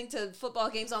people listening to football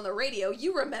games on the radio,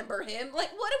 you remember him. Like,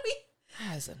 what do we?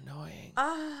 That's annoying.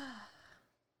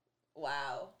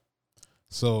 Wow.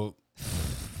 So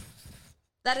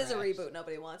that is a reboot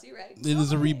nobody wants. You ready? It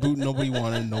is a reboot nobody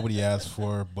wanted, nobody asked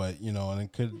for, but and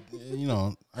it could,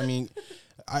 I mean,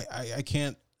 I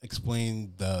can't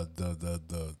explain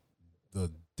the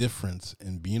difference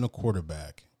in being a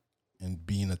quarterback and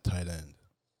being a tight end.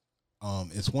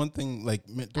 It's one thing, like,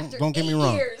 don't get me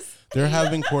wrong. They're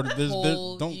having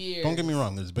don't get me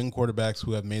wrong. There's been quarterbacks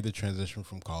who have made the transition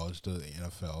from college to the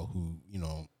NFL who,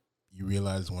 you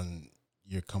realize when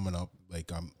you're coming up,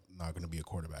 like, I'm not going to be a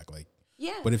quarterback. Like,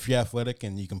 yeah. But if you're athletic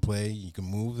and you can play, you can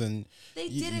move, then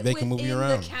they can move you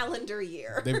around. The calendar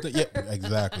year. Yeah,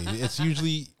 exactly. It's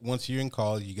usually once you're in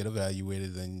college, you get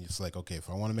evaluated, and it's like, okay, if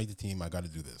I want to make the team, I got to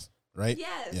do this, right?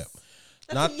 Yes. Yeah.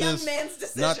 That's not a young man's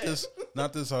decision.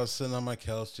 Not this. I was sitting on my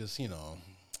couch, just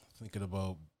thinking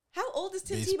about how old is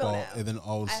Tim baseball, Tebow now? and then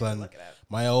all of a sudden,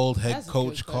 my old head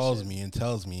coach calls me and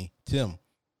tells me, "Tim,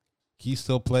 can you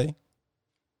still play?"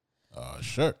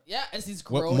 Sure. Yeah, as he's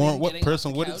growing. What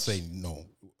person wouldn't say no?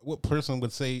 What person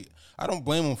would say? I don't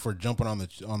blame him for jumping on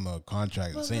the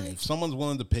contract and saying, if someone's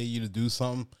willing to pay you to do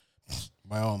something,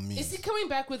 by all means. Is he coming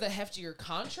back with a heftier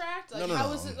contract? Like, no.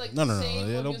 how is it like? No.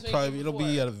 It'll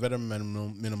be at a veteran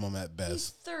minimum at best. He's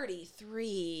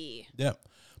 33. Yeah,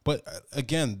 but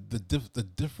again, the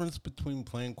difference between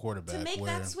playing quarterback to make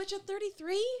that switch at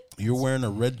 33, you're wearing a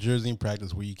red jersey in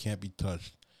practice where you can't be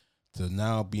touched, to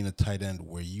now being a tight end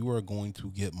where you are going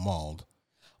to get mauled.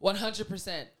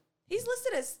 100%. He's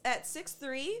listed at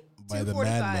 6'3", by the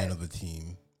madman of the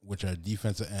team, which are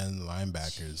defensive end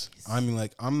linebackers. Jeez. I mean,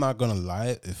 like, I'm not going to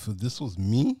lie. If this was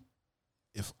me,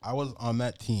 if I was on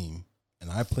that team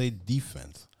and I played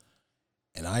defense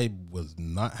and I was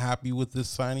not happy with this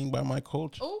signing by my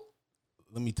coach,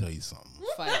 let me tell you something.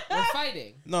 We're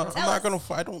fighting. No, I'm not gonna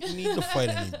fight. I don't need to fight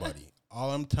anybody.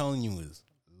 All I'm telling you is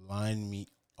line me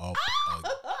up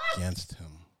against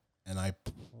him, and I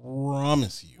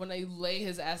promise you. When I lay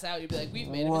his ass out, you'd be like, "We've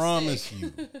made a Promise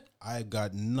mistake." you, I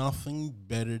got nothing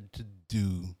better to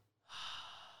do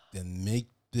than make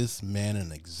this man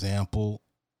an example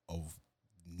of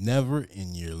never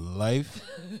in your life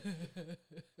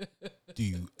do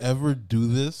you ever do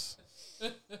this.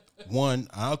 One,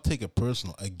 I'll take it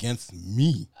personal against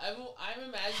me. I'm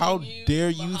imagining How dare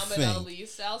you Muhammad think Ali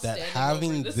style that standing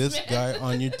having over this man. guy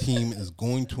on your team is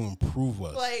going to improve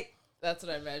us? Like, that's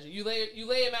what I imagine. You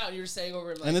lay him out and you're saying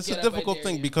over him like, And it's "Get a up, I difficult dare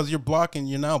thing you." because you're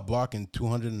now blocking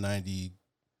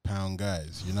 290-pound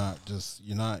guys. You're not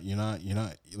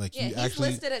like Yeah, you he's actually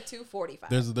listed at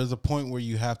 245. there's a point where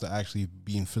you have to actually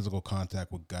be in physical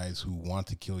contact with guys who want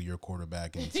to kill your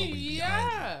quarterback and somebody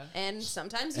behind you. And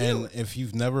sometimes you. And if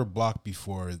you've never blocked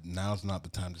before, now's not the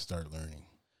time to start learning.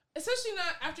 Especially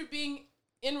not after being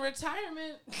in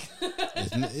retirement.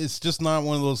 It's just not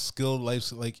one of those skilled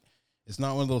life, like it's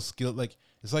not one of those skilled, like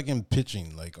it's like in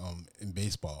pitching, like in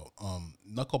baseball,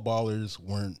 knuckleballers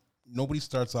nobody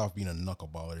starts off being a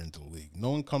knuckleballer into the league.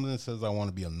 No one comes in and says I want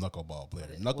to be a knuckleball player.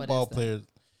 Knuckleball players,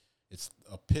 it's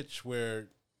a pitch where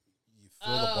you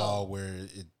throw the ball where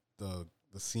the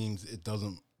seams,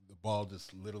 the ball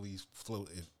just literally float.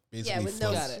 It basically with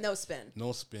no spin.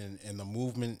 No spin, and the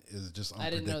movement is just I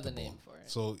unpredictable. didn't know the name for it.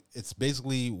 So it's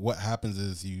basically what happens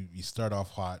is you start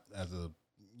off hot as a,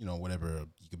 whatever,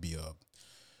 you could be a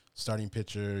starting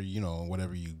pitcher,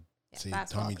 whatever you say,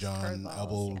 Tommy John,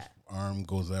 elbow, arm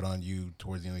goes out on you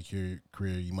towards the end of your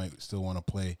career, you might still want to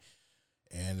play.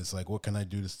 And it's like, what can I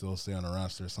do to still stay on a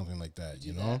roster or something like that,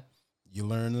 you know? You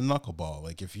learn the knuckleball.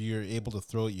 Like, if you're able to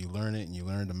throw it, you learn it, and you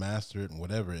learn to master it and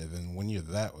whatever. And then when you're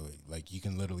that way, like, you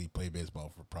can literally play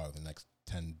baseball for probably the next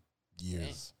 10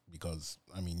 years. Because,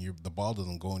 I mean, the ball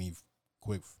doesn't go any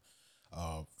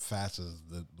fast as,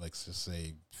 let's just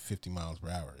say, 50 miles per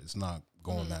hour. It's not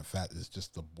going that fast. It's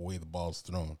just the way the ball's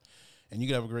thrown. And you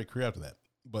can have a great career after that.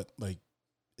 But, like,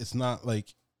 it's not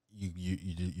like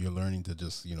you're learning to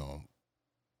just,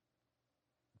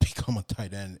 become a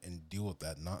tight end and deal with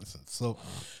that nonsense. So,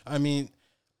 I mean,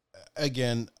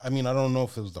 again, I don't know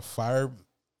if it was the fire.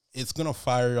 It's going to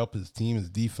fire up his team, his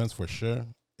defense for sure.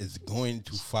 It's going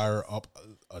to fire up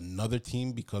another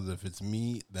team because if it's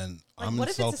me, then I'm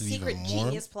insulted even more.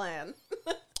 What if it's a secret genius plan?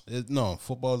 No,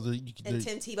 football's... And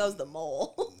Tim Tebow's the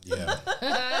mole.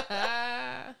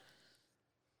 Yeah.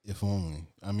 If only.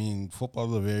 I mean,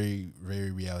 football's a very,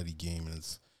 very reality game.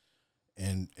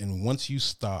 And once you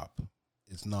stop...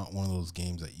 It's not one of those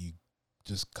games that you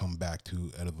just come back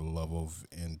to out of the love of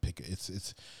and pick.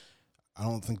 It's. I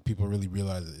don't think people really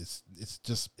realize it.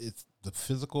 It's the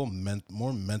physical,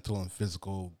 more mental and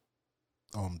physical,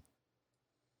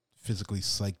 physically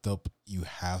psyched up you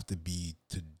have to be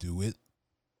to do it.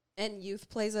 And youth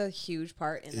plays a huge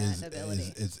part in that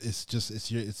ability.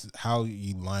 It's how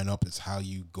you line up. It's how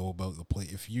you go about the play.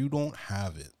 If you don't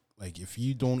have it. Like, if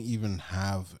you're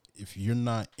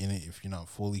not in it, if you're not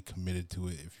fully committed to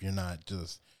it, if you're not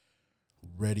just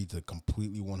ready to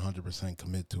completely 100%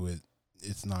 commit to it,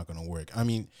 it's not going to work. I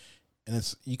mean,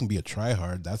 and you can be a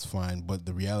tryhard, that's fine, but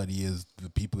the reality is the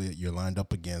people that you're lined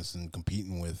up against and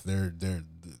competing with,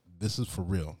 this is for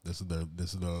real. This is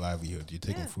their livelihood. You're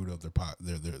taking food out their pot,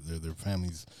 their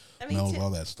families,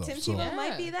 all that stuff. Tim Tebow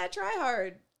might be that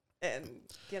tryhard and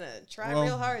gonna try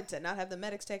real hard to not have the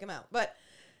medics take him out, but.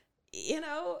 I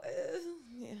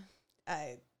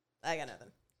got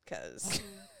nothing because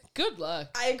good luck.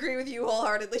 I agree with you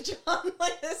wholeheartedly, John.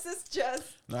 Like, this is just.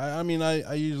 I mean,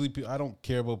 I usually I don't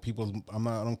care about people's. I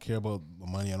don't care about the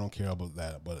money. I don't care about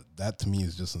that. But that to me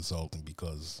is just insulting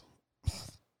because,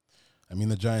 I mean,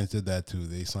 the Giants did that too.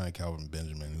 They signed Calvin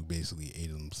Benjamin, who basically ate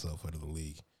himself out of the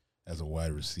league as a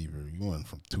wide receiver. You went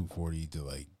from 240 to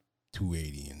like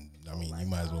 280, and I mean, you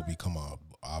might as well become a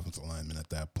offensive lineman at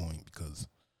that point because.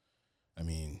 I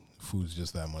mean, food's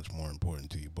just that much more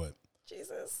important to you. But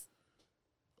Jesus,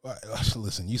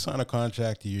 listen, you sign a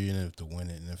contract, you're in it to win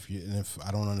it, and if I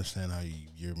don't understand how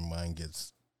your mind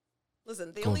gets.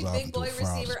 Listen, the only big boy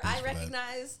receiver I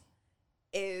recognize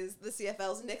is the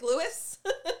CFL's Nick Lewis.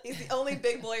 He's the only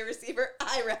big boy receiver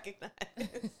I recognize.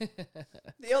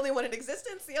 The only one in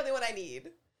existence, the only one I need.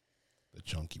 The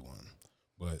chunky one,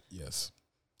 but yes.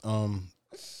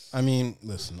 I mean,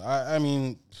 listen, I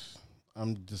mean,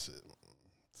 I'm just.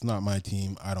 It's not my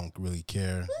team. I don't really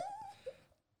care,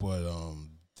 but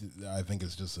I think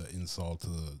it's just an insult to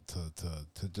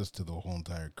the whole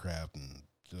entire craft and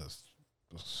just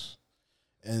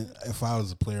And if I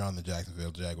was a player on the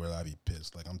Jacksonville Jaguars, I'd be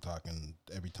pissed. Like, I'm talking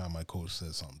every time my coach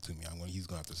says something to me, he's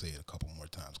going to have to say it a couple more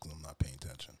times because I'm not paying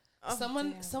attention. Oh,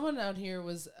 someone out here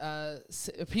was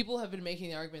people have been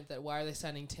making the argument that why are they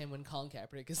signing Tim when Colin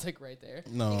Kaepernick is like right there?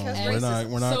 No, we're not.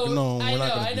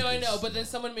 I know. But then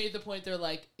someone made the point. They're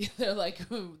like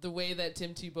the way that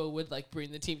Tim Tebow would like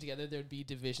bring the team together, there'd be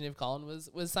division if Colin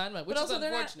was signed, which is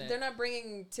unfortunate. They're not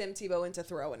bringing Tim Tebow in to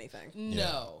throw anything.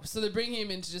 No, so they're bringing him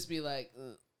in to just be like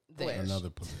another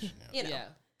position. Yeah. Yeah.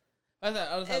 I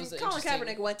thought it was Colin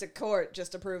Kaepernick went to court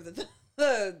just to prove that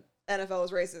the NFL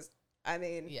was racist. I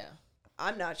mean,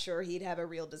 I'm not sure he'd have a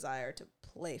real desire to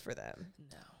play for them.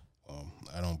 No.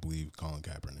 I don't believe Colin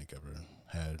Kaepernick ever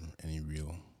had any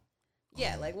real.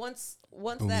 Yeah, like once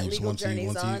that legal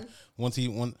journey's on. Once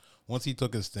he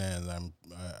took his stand,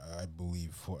 I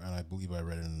believe I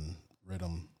read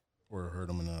him or heard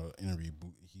him in an interview.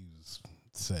 He was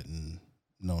set in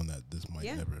knowing that this might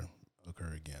never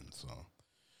occur again. So,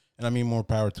 and I mean, more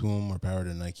power to him, more power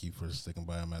to Nike for sticking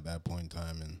by him at that point in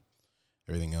time, and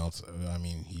everything else. I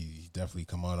mean, he definitely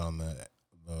come out on the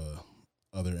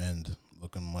other end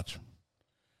looking much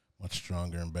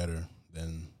stronger and better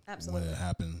than when it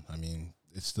happened. I mean,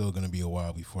 it's still going to be a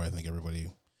while before I think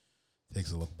everybody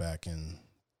takes a look back and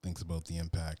thinks about the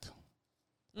impact.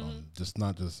 Just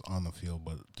not just on the field,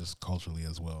 but just culturally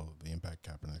as well, the impact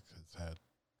Kaepernick has had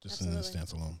just in this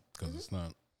stance alone, because it's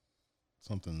not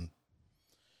something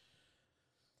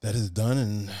that is done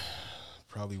and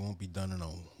probably won't be done in a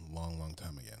long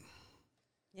time again.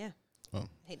 Yeah. Well,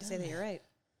 hate to say that you're right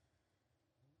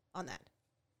on that.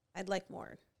 I'd like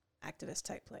more activist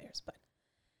type players, but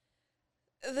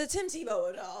the Tim Tebow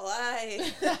and all,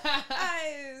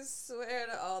 I swear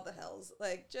to all the hells,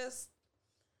 like, just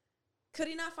could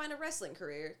he not find a wrestling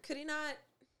career? Could he not?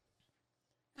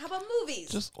 How about movies?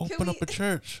 Just open up a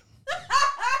church.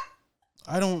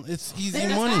 It's easy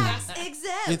money.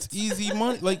 Exempt. It's easy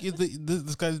money. Like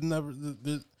this guy's never.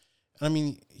 I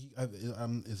mean,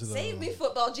 save me,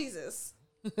 football Jesus.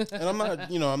 And I'm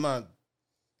not.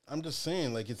 I'm just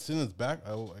saying, like, it's in his back.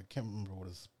 I can't remember what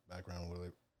his background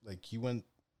was. Like he went.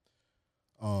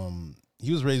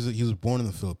 He was born in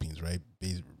the Philippines, right?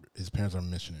 His parents are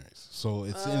missionaries, so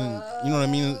it's in. You know what I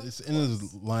mean? It's in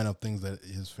his line of things that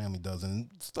his family does and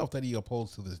stuff that he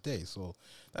upholds to this day. So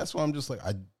that's why I'm just like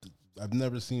I've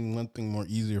never seen one thing more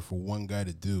easier for one guy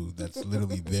to do that's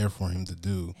literally there for him to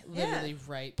do. Literally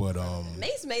right. But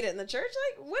Mace made it in the church.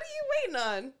 Like, what are you waiting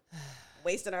on?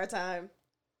 Wasting our time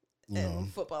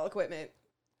and football equipment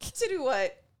to do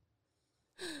what?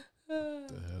 The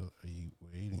hell are you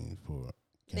waiting for?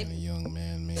 Can a young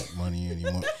man make money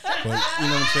anymore? But you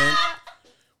know what I'm saying?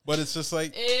 But it's just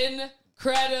like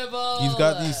incredible. He's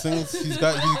got these things. He's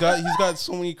got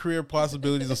so many career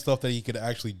possibilities and stuff that he could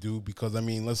actually do. Because I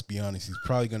mean, let's be honest, he's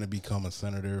probably going to become a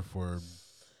senator for.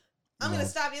 I'm going to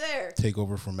stop you there. Take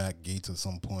over for Matt Gaetz at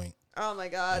some point. Oh my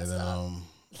God!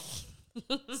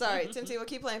 Sorry, Tim Tebow,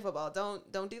 keep playing football.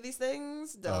 Don't do these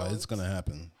things. It's gonna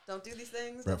happen. Don't do these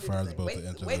things. Brett Favre's about to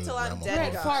enter. Wait till I'm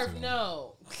dead. Brett Favre,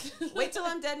 no. Wait till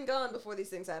I'm dead and gone before these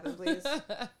things happen, please.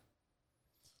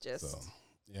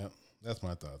 Yeah, that's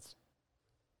my thoughts.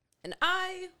 And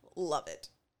I love it.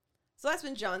 So that's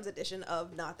been John's edition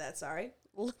of Not That Sorry.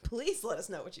 Please let us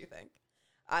know what you think.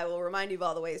 I will remind you of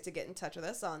all the ways to get in touch with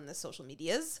us on the social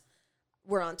medias.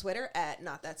 We're on Twitter at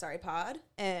Not That Sorry Pod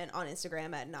and on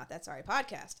Instagram at Not That Sorry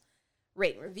Podcast.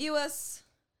 Rate and review us.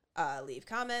 Leave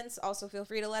comments. Also, feel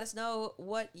free to let us know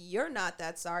what you're not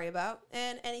that sorry about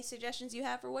and any suggestions you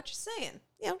have for what you're saying.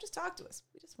 Just talk to us.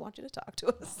 We just want you to talk to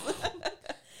us.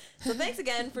 So thanks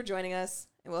again for joining us,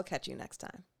 and we'll catch you next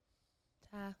time.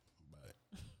 Ta.